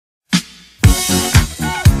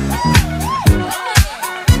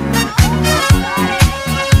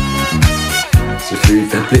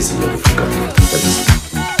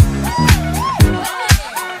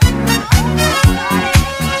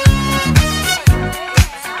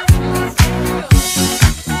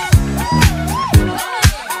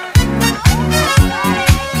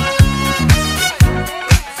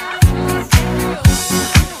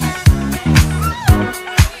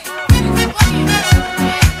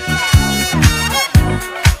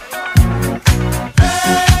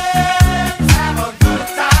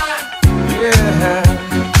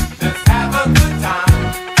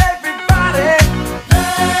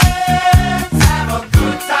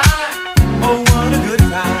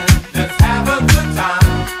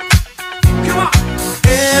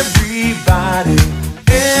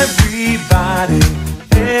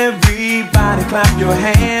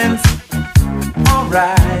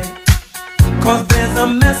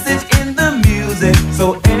message in the music,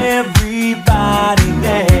 so everybody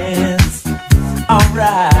dance.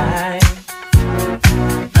 Alright.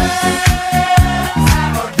 Let's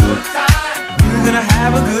have a good time. We're gonna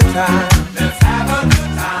have a good time. Let's have a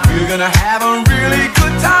good time. We're gonna have a really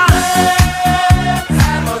good time. Let's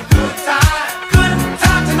have a good time. Good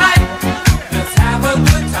time tonight. Let's have a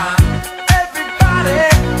good time.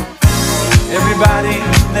 Everybody,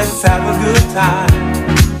 let's have a good time.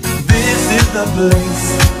 This is the place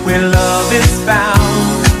where love is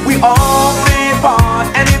found. We all play a part,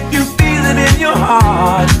 and if you feel it in your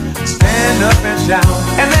heart, stand up and shout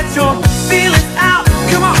and let your feelings out.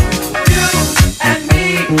 Come on, you and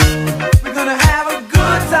me, we're gonna have a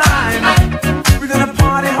good time. We're gonna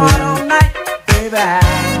party hard all night, baby.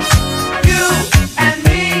 You and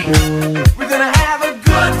me, we're gonna have a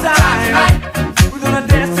good time. We're gonna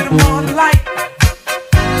dance to the morning light.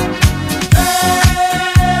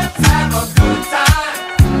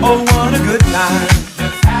 Oh, what a good time.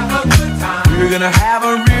 Let's have a good time. We're gonna have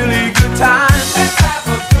a really good time. Let's have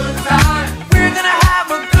a good time. We're gonna have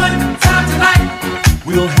a good time tonight.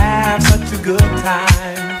 We'll have such a good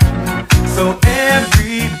time. So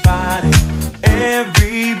everybody,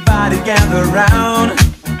 everybody gather round.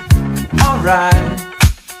 Alright.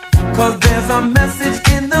 Cause there's a message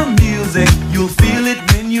in the music. You'll feel it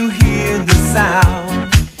when you hear the sound.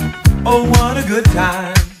 Oh, what a good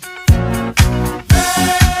time.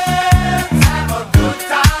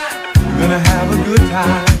 We're gonna have a good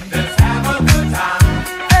time. Let's have a good time.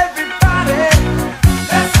 Everybody,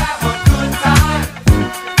 let's have a good time.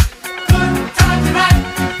 Good time tonight.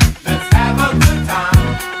 Let's have a good time.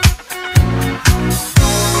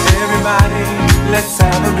 Everybody, let's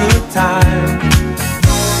have a good time.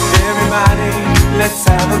 Everybody, let's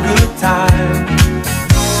have a good time.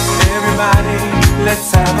 Everybody,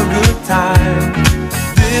 let's have a good time.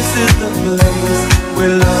 This is the place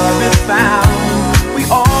where love is found. We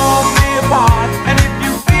all play a part, and if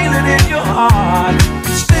you feel it in your heart,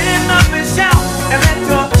 stand up and shout and let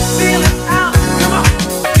your feelings out. Come on,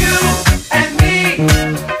 you and me,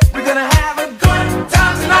 we're gonna have a good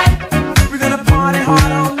time tonight. We're gonna party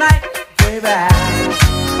hard all night, baby.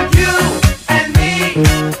 You and me,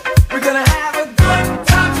 we're gonna have a good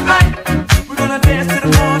time tonight. We're gonna dance to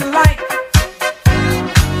the morning light.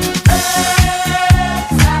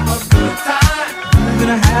 Let's have a good time. We're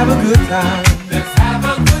gonna have a good time. Let's have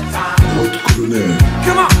a good time. RodColonel.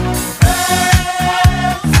 Come on. Let's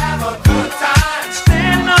have a good time.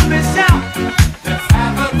 Stand up and shout. Let's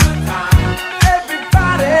have a good time.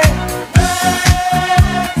 Everybody. Let's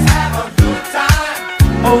have a good time.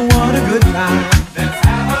 Oh, what a good time. Let's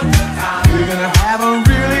have a good time. We're gonna have a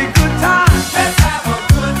really good time. Let's have a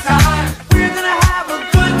good time. We're gonna have a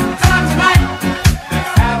good time tonight.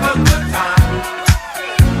 Let's have a good time.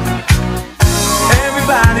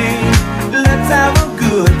 Everybody, let's have a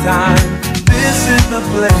good time. This is the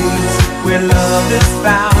place where love is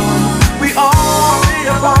found. We all play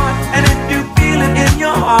a part, and if you feel it in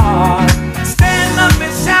your heart, stand up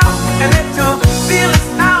and shout and let your